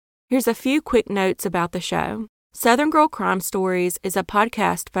Here's a few quick notes about the show. Southern Girl Crime Stories is a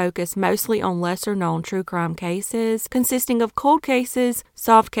podcast focused mostly on lesser-known true crime cases, consisting of cold cases,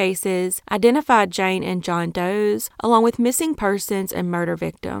 solved cases, identified Jane and John Does, along with missing persons and murder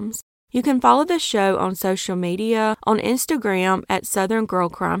victims. You can follow the show on social media, on Instagram at Southern Girl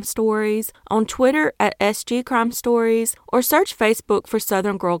Crime Stories, on Twitter at SG Crime Stories, or search Facebook for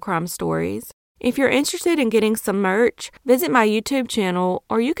Southern Girl Crime Stories. If you're interested in getting some merch, visit my YouTube channel,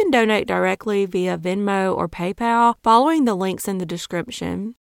 or you can donate directly via Venmo or PayPal following the links in the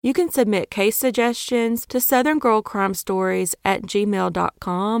description. You can submit case suggestions to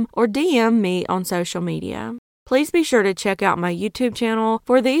southerngirlcrimestories@gmail.com or DM me on social media. Please be sure to check out my YouTube channel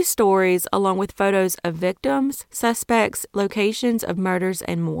for these stories along with photos of victims, suspects, locations of murders,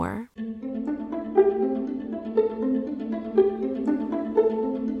 and more.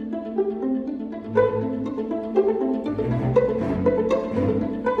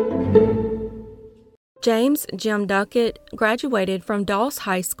 James Jim Duckett graduated from Doss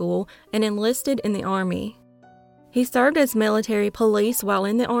High School and enlisted in the Army. He served as military police while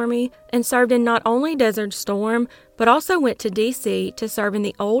in the Army and served in not only Desert Storm, but also went to D.C. to serve in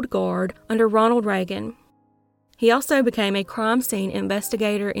the Old Guard under Ronald Reagan. He also became a crime scene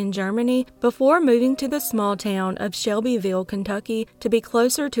investigator in Germany before moving to the small town of Shelbyville, Kentucky, to be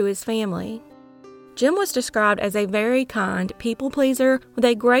closer to his family. Jim was described as a very kind people pleaser with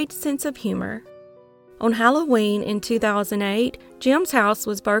a great sense of humor. On Halloween in 2008, Jim's house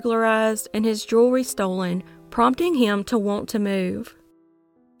was burglarized and his jewelry stolen, prompting him to want to move.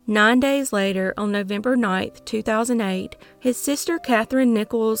 9 days later, on November 9, 2008, his sister Catherine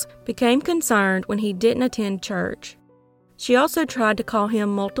Nichols became concerned when he didn't attend church. She also tried to call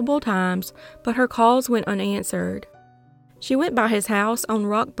him multiple times, but her calls went unanswered. She went by his house on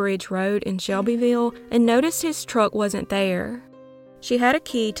Rock Bridge Road in Shelbyville and noticed his truck wasn't there. She had a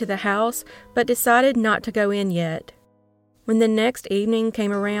key to the house, but decided not to go in yet. When the next evening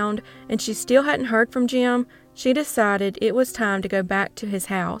came around and she still hadn't heard from Jim, she decided it was time to go back to his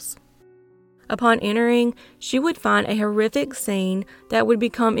house. Upon entering, she would find a horrific scene that would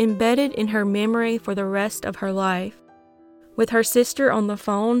become embedded in her memory for the rest of her life. With her sister on the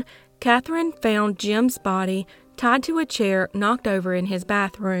phone, Catherine found Jim's body tied to a chair knocked over in his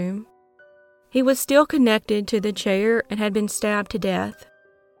bathroom. He was still connected to the chair and had been stabbed to death.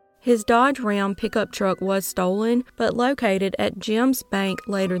 His Dodge Ram pickup truck was stolen, but located at Jim's bank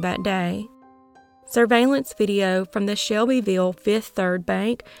later that day. Surveillance video from the Shelbyville Fifth Third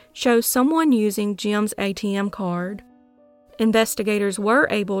Bank shows someone using Jim's ATM card. Investigators were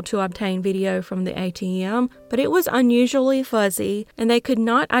able to obtain video from the ATM, but it was unusually fuzzy and they could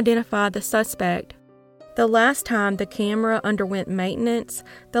not identify the suspect. The last time the camera underwent maintenance,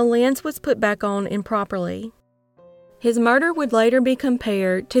 the lens was put back on improperly. His murder would later be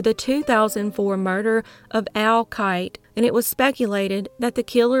compared to the 2004 murder of Al Kite, and it was speculated that the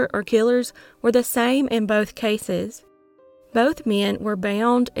killer or killers were the same in both cases. Both men were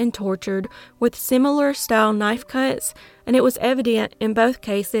bound and tortured with similar style knife cuts, and it was evident in both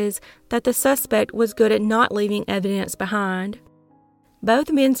cases that the suspect was good at not leaving evidence behind.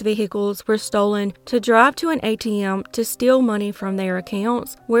 Both men's vehicles were stolen to drive to an ATM to steal money from their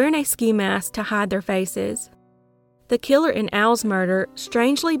accounts, wearing a ski mask to hide their faces. The killer in Al's murder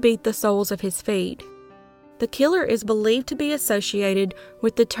strangely beat the soles of his feet. The killer is believed to be associated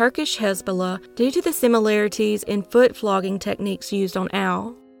with the Turkish Hezbollah due to the similarities in foot flogging techniques used on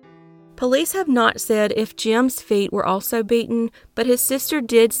Al. Police have not said if Jim's feet were also beaten, but his sister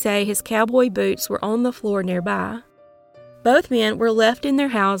did say his cowboy boots were on the floor nearby. Both men were left in their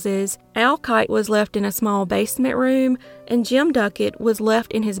houses. Al Kite was left in a small basement room, and Jim Duckett was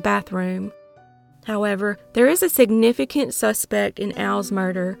left in his bathroom. However, there is a significant suspect in Al's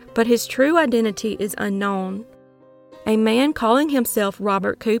murder, but his true identity is unknown. A man calling himself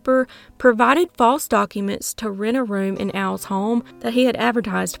Robert Cooper provided false documents to rent a room in Al's home that he had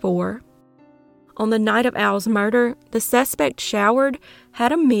advertised for. On the night of Al's murder, the suspect showered,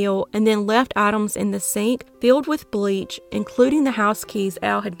 had a meal, and then left items in the sink filled with bleach, including the house keys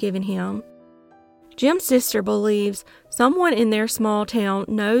Al had given him. Jim's sister believes someone in their small town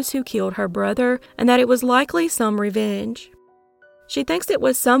knows who killed her brother and that it was likely some revenge. She thinks it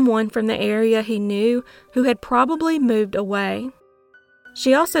was someone from the area he knew who had probably moved away.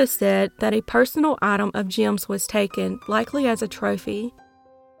 She also said that a personal item of Jim's was taken, likely as a trophy.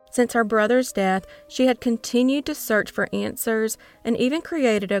 Since her brother's death, she had continued to search for answers and even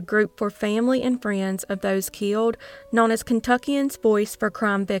created a group for family and friends of those killed, known as Kentuckians' Voice for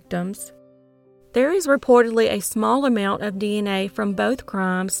Crime Victims. There is reportedly a small amount of DNA from both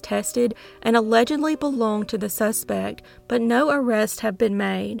crimes tested and allegedly belonged to the suspect, but no arrests have been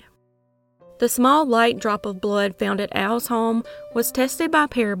made. The small light drop of blood found at Al's home was tested by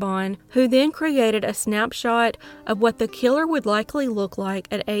Parabon, who then created a snapshot of what the killer would likely look like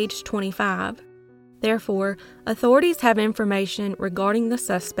at age 25. Therefore, authorities have information regarding the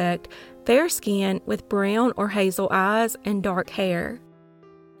suspect, fair skin with brown or hazel eyes and dark hair.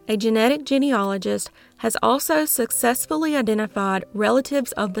 A genetic genealogist has also successfully identified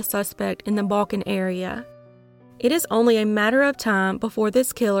relatives of the suspect in the Balkan area. It is only a matter of time before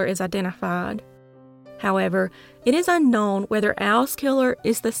this killer is identified. However, it is unknown whether Al's killer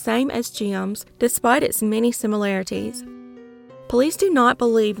is the same as Jim's, despite its many similarities. Police do not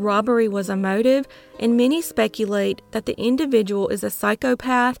believe robbery was a motive, and many speculate that the individual is a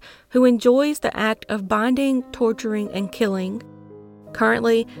psychopath who enjoys the act of binding, torturing, and killing.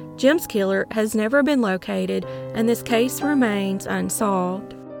 Currently, Jim's killer has never been located, and this case remains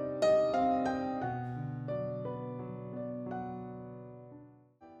unsolved.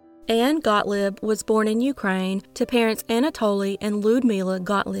 Anne Gottlieb was born in Ukraine to parents Anatoly and Ludmila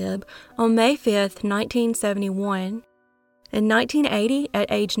Gottlieb on May 5, 1971. In 1980, at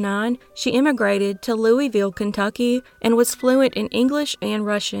age 9, she immigrated to Louisville, Kentucky, and was fluent in English and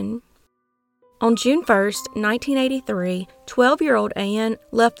Russian. On June 1, 1983, 12-year-old Anne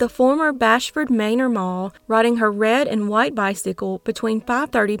left the former Bashford Manor Mall riding her red and white bicycle between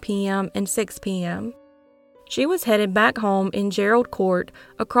 5:30 p.m. and 6 p.m. She was headed back home in Gerald Court,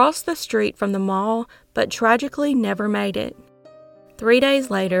 across the street from the mall, but tragically never made it. 3 days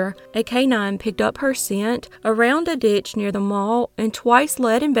later, a canine picked up her scent around a ditch near the mall and twice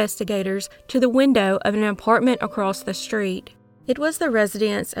led investigators to the window of an apartment across the street. It was the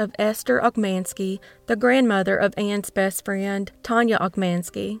residence of Esther Ochmansky, the grandmother of Anne's best friend, Tanya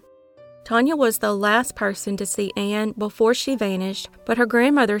Ochmansky. Tanya was the last person to see Anne before she vanished, but her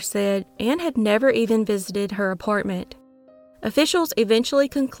grandmother said Anne had never even visited her apartment. Officials eventually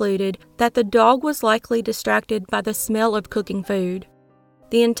concluded that the dog was likely distracted by the smell of cooking food.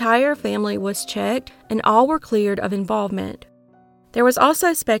 The entire family was checked and all were cleared of involvement. There was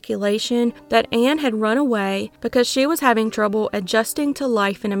also speculation that Anne had run away because she was having trouble adjusting to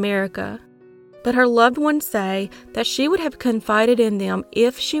life in America. But her loved ones say that she would have confided in them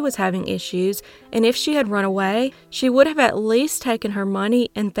if she was having issues, and if she had run away, she would have at least taken her money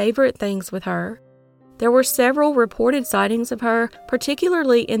and favorite things with her. There were several reported sightings of her,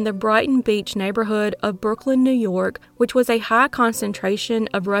 particularly in the Brighton Beach neighborhood of Brooklyn, New York, which was a high concentration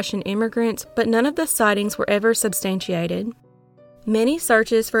of Russian immigrants, but none of the sightings were ever substantiated. Many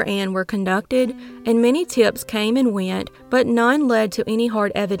searches for Anne were conducted, and many tips came and went, but none led to any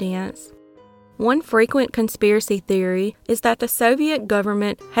hard evidence. One frequent conspiracy theory is that the Soviet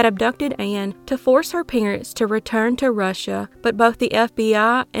government had abducted Anne to force her parents to return to Russia, but both the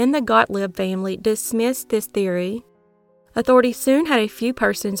FBI and the Gottlieb family dismissed this theory. Authorities soon had a few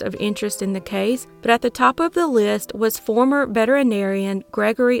persons of interest in the case, but at the top of the list was former veterinarian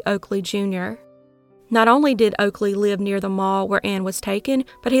Gregory Oakley Jr. Not only did Oakley live near the mall where Anne was taken,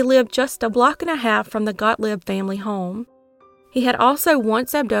 but he lived just a block and a half from the Gottlieb family home. He had also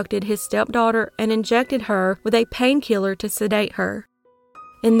once abducted his stepdaughter and injected her with a painkiller to sedate her.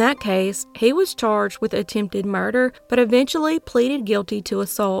 In that case, he was charged with attempted murder, but eventually pleaded guilty to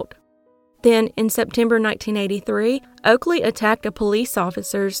assault. Then, in September 1983, Oakley attacked a police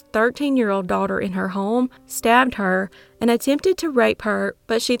officer's 13-year-old daughter in her home, stabbed her, and attempted to rape her,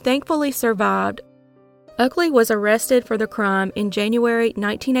 but she thankfully survived. Oakley was arrested for the crime in January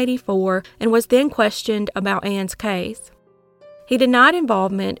 1984 and was then questioned about Anne's case. He denied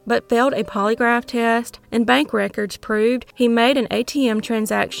involvement but failed a polygraph test, and bank records proved he made an ATM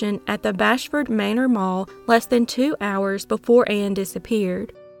transaction at the Bashford Manor Mall less than 2 hours before Anne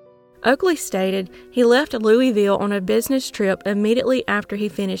disappeared. Oakley stated he left Louisville on a business trip immediately after he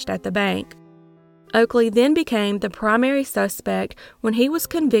finished at the bank. Oakley then became the primary suspect when he was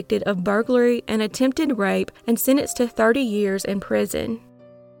convicted of burglary and attempted rape and sentenced to 30 years in prison.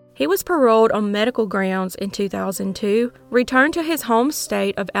 He was paroled on medical grounds in 2002, returned to his home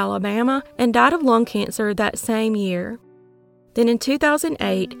state of Alabama, and died of lung cancer that same year. Then in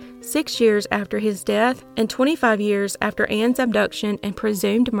 2008, 6 years after his death and 25 years after Anne's abduction and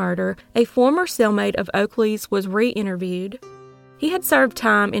presumed murder, a former cellmate of Oakley's was re-interviewed. He had served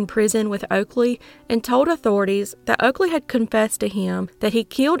time in prison with Oakley and told authorities that Oakley had confessed to him that he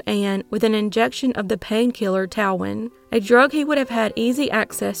killed Anne with an injection of the painkiller Talwin, a drug he would have had easy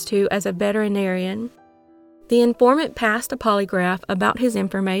access to as a veterinarian. The informant passed a polygraph about his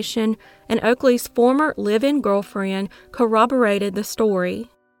information, and Oakley's former live-in girlfriend corroborated the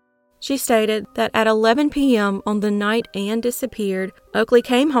story. She stated that at 11 p.m. on the night Anne disappeared, Oakley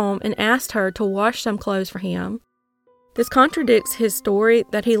came home and asked her to wash some clothes for him. This contradicts his story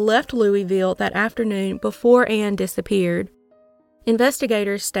that he left Louisville that afternoon before Ann disappeared.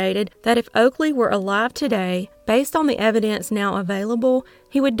 Investigators stated that if Oakley were alive today, based on the evidence now available,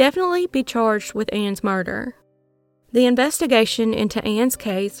 he would definitely be charged with Ann's murder. The investigation into Ann's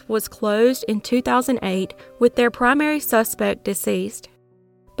case was closed in 2008 with their primary suspect deceased.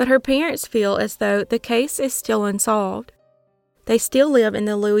 But her parents feel as though the case is still unsolved. They still live in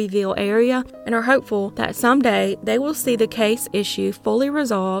the Louisville area and are hopeful that someday they will see the case issue fully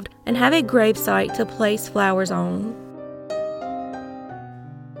resolved and have a gravesite to place flowers on.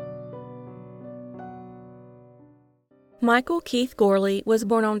 Michael Keith Gorley was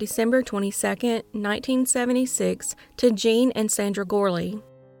born on December 22, 1976, to Gene and Sandra Gorley.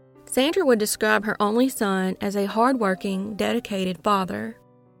 Sandra would describe her only son as a hardworking, dedicated father.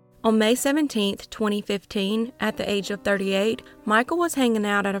 On May 17, 2015, at the age of 38, Michael was hanging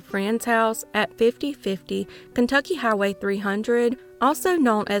out at a friend's house at 5050 Kentucky Highway 300, also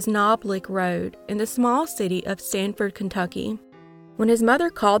known as Knob Lick Road, in the small city of Stanford, Kentucky. When his mother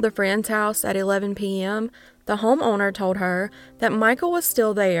called the friend's house at 11 p.m., the homeowner told her that Michael was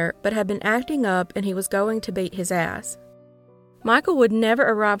still there but had been acting up and he was going to beat his ass. Michael would never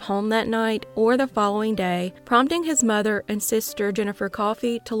arrive home that night or the following day, prompting his mother and sister Jennifer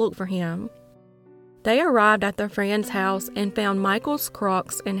Coffey to look for him. They arrived at the friend's house and found Michael's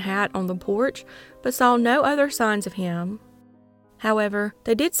Crocs and hat on the porch, but saw no other signs of him. However,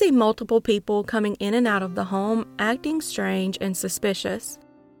 they did see multiple people coming in and out of the home, acting strange and suspicious.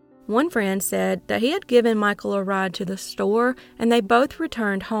 One friend said that he had given Michael a ride to the store and they both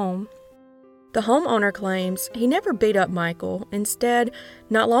returned home. The homeowner claims he never beat up Michael. Instead,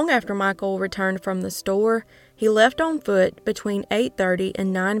 not long after Michael returned from the store, he left on foot between 8:30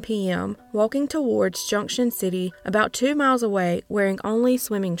 and 9 p.m., walking towards Junction City about 2 miles away wearing only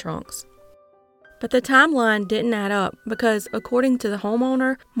swimming trunks. But the timeline didn't add up because, according to the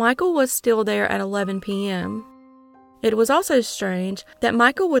homeowner, Michael was still there at 11 p.m. It was also strange that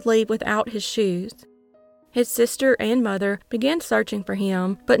Michael would leave without his shoes. His sister and mother began searching for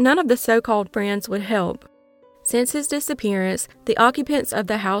him, but none of the so-called friends would help. Since his disappearance, the occupants of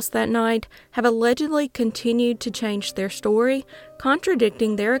the house that night have allegedly continued to change their story,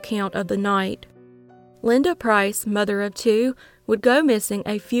 contradicting their account of the night. Linda Price, mother of two, would go missing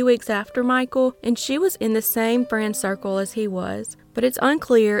a few weeks after Michael, and she was in the same friend circle as he was, but it's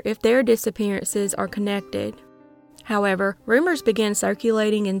unclear if their disappearances are connected. However, rumors began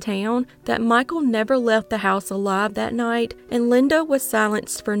circulating in town that Michael never left the house alive that night, and Linda was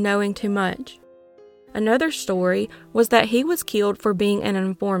silenced for knowing too much. Another story was that he was killed for being an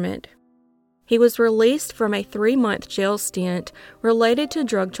informant. He was released from a 3-month jail stint related to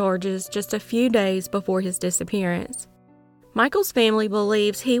drug charges just a few days before his disappearance. Michael's family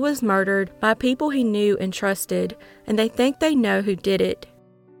believes he was murdered by people he knew and trusted, and they think they know who did it.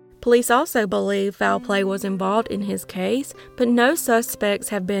 Police also believe foul play was involved in his case, but no suspects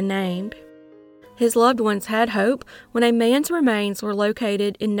have been named. His loved ones had hope when a man's remains were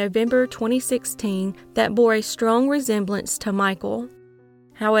located in November 2016 that bore a strong resemblance to Michael.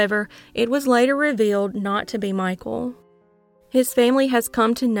 However, it was later revealed not to be Michael. His family has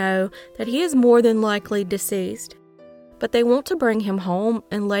come to know that he is more than likely deceased, but they want to bring him home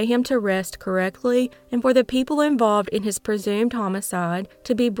and lay him to rest correctly and for the people involved in his presumed homicide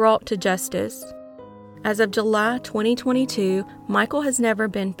to be brought to justice. As of July 2022, Michael has never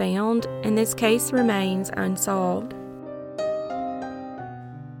been found, and this case remains unsolved.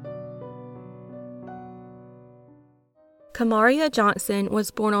 Kamaria Johnson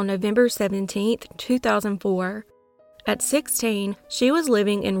was born on November 17, 2004. At 16, she was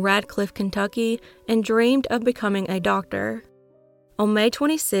living in Radcliffe, Kentucky, and dreamed of becoming a doctor. On May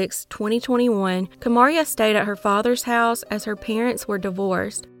 26, 2021, Kamaria stayed at her father's house as her parents were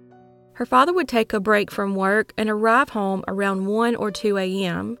divorced. Her father would take a break from work and arrive home around 1 or 2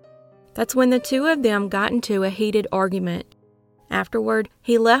 a.m. That's when the two of them got into a heated argument. Afterward,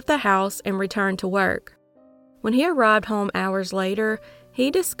 he left the house and returned to work. When he arrived home hours later,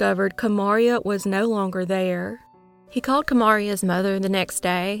 he discovered Kamaria was no longer there. He called Kamaria's mother the next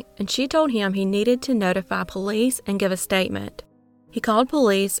day, and she told him he needed to notify police and give a statement. He called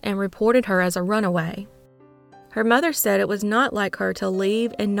police and reported her as a runaway. Her mother said it was not like her to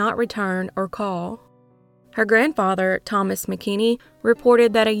leave and not return or call. Her grandfather, Thomas McKinney,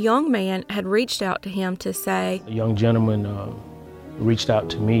 reported that a young man had reached out to him to say, "A young gentleman reached out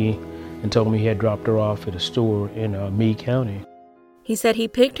to me and told me he had dropped her off at a store in Meade County." He said he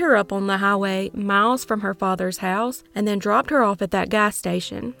picked her up on the highway miles from her father's house and then dropped her off at that gas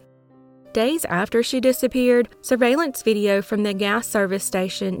station. Days after she disappeared, surveillance video from the gas service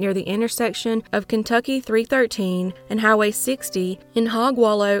station near the intersection of Kentucky 313 and Highway 60 in Hog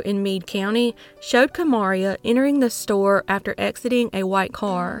Wallow in Meade County showed Kamaria entering the store after exiting a white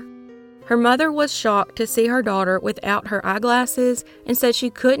car. Her mother was shocked to see her daughter without her eyeglasses and said she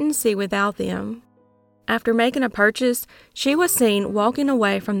couldn't see without them. After making a purchase, she was seen walking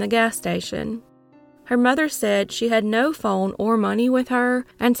away from the gas station. Her mother said she had no phone or money with her,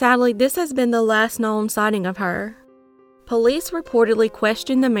 and sadly, this has been the last known sighting of her. Police reportedly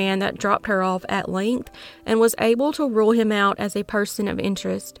questioned the man that dropped her off at length and was able to rule him out as a person of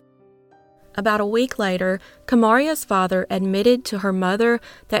interest. About a week later, Kamaria's father admitted to her mother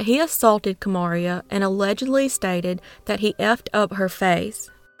that he assaulted Kamaria and allegedly stated that he effed up her face.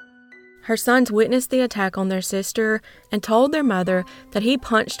 Her sons witnessed the attack on their sister and told their mother that he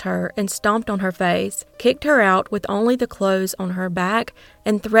punched her and stomped on her face, kicked her out with only the clothes on her back,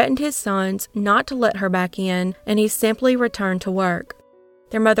 and threatened his sons not to let her back in, and he simply returned to work.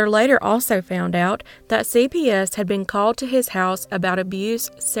 Their mother later also found out that CPS had been called to his house about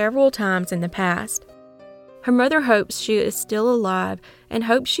abuse several times in the past. Her mother hopes she is still alive and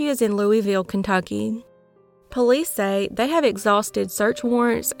hopes she is in Louisville, Kentucky. Police say they have exhausted search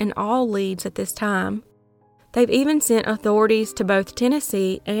warrants and all leads at this time. They've even sent authorities to both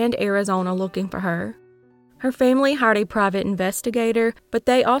Tennessee and Arizona looking for her. Her family hired a private investigator, but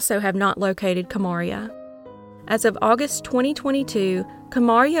they also have not located Kamaria. As of August 2022,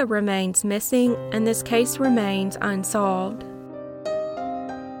 Kamaria remains missing and this case remains unsolved.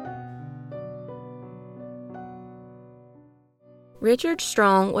 Richard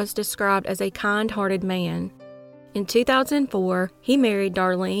Strong was described as a kind-hearted man. In 2004, he married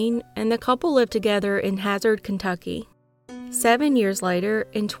Darlene, and the couple lived together in Hazard, Kentucky. 7 years later,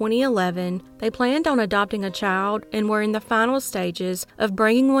 in 2011, they planned on adopting a child and were in the final stages of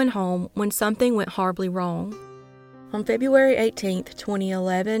bringing one home when something went horribly wrong. On February 18,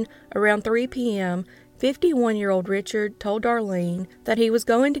 2011, around 3 p.m., 51-year-old Richard told Darlene that he was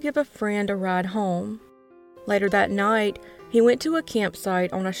going to give a friend a ride home. Later that night, he went to a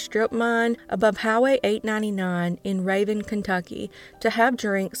campsite on a strip mine above Highway 899 in Raven, Kentucky, to have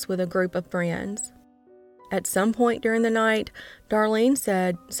drinks with a group of friends. At some point during the night, Darlene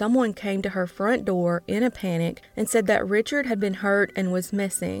said someone came to her front door in a panic and said that Richard had been hurt and was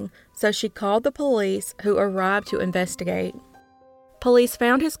missing, so she called the police, who arrived to investigate. Police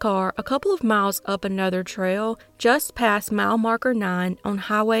found his car a couple of miles up another trail just past mile marker 9 on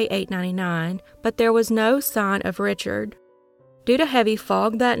Highway 899, but there was no sign of Richard. Due to heavy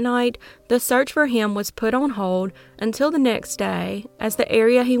fog that night, the search for him was put on hold until the next day, as the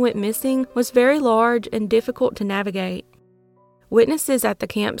area he went missing was very large and difficult to navigate. Witnesses at the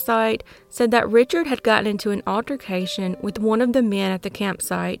campsite said that Richard had gotten into an altercation with one of the men at the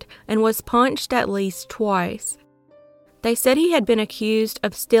campsite and was punched at least twice. They said he had been accused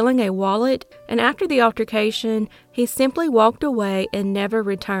of stealing a wallet, and after the altercation, he simply walked away and never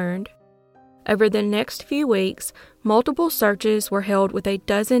returned. Over the next few weeks, multiple searches were held with a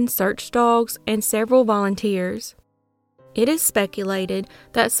dozen search dogs and several volunteers. It is speculated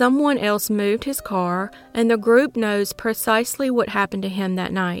that someone else moved his car, and the group knows precisely what happened to him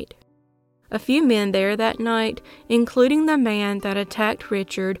that night. A few men there that night, including the man that attacked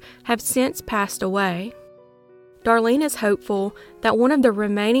Richard, have since passed away. Darlene is hopeful that one of the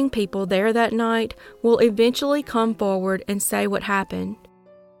remaining people there that night will eventually come forward and say what happened.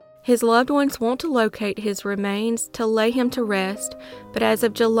 His loved ones want to locate his remains to lay him to rest, but as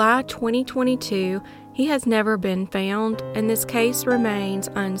of July 2022, he has never been found, and this case remains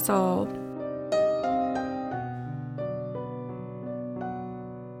unsolved.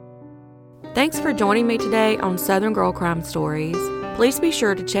 Thanks for joining me today on Southern Girl Crime Stories. Please be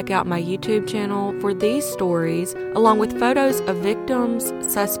sure to check out my YouTube channel for these stories, along with photos of victims,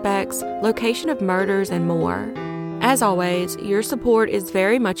 suspects, location of murders, and more. As always, your support is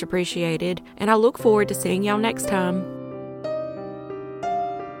very much appreciated, and I look forward to seeing y'all next time.